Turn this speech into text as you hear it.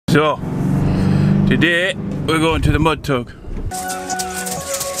So, today we're going to the mud tug.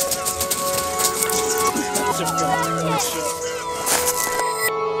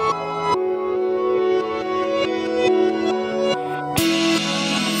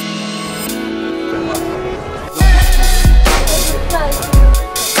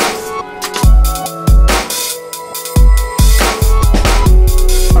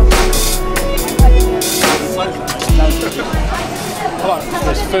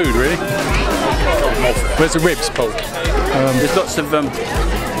 There's food, really. Where's the ribs, Paul? There's lots of little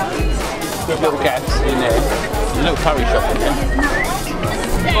gaps in there. There's a little curry shop in there.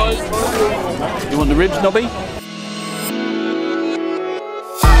 You want the ribs, Nobby?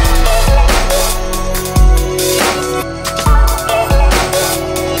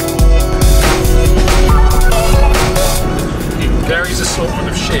 Gary's assortment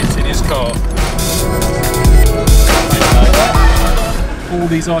of shit in his car. All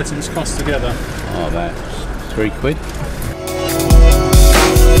these items cost together. Oh, that's £3.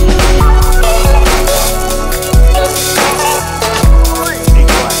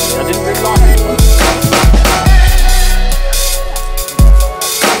 I didn't really like this one.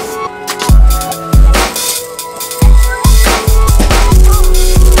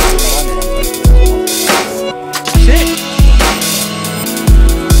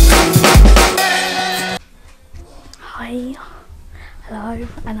 Hi, hello,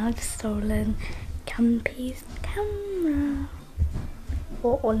 and I've stolen Campy's camera.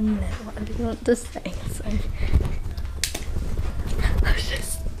 Or omelette, whatever you want to say, so I've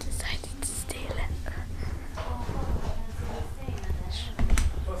just decided to steal it.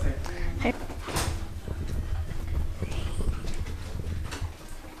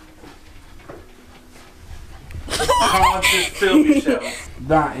 Can't just film yourself.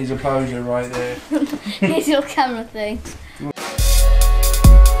 That is a poser right there. Here's your camera thing.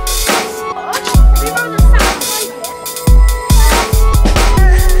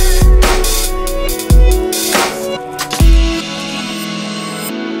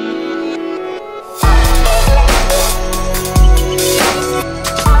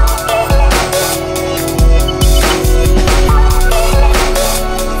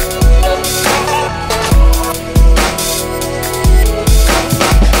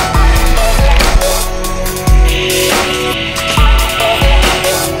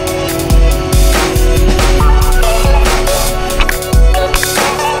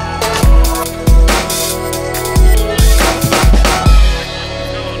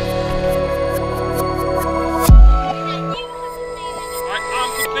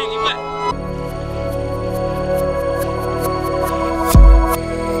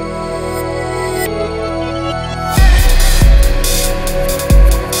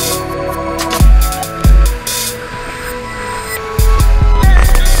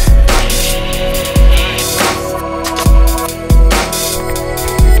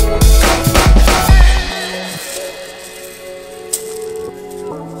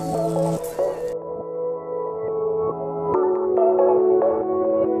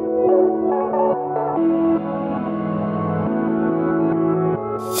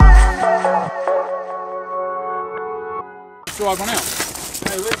 Dry one out.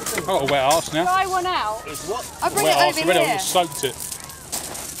 I've got a wet arse now. Dry one out? What? I'll bring it Wet arse, over I here. already soaked it.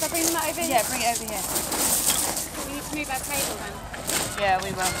 Shall I bring them out over here? Yeah, bring it over here. We need to move our table then. Yeah,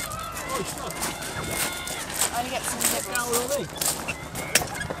 we will. I only get some nibbles.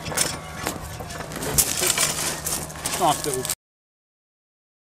 Nice little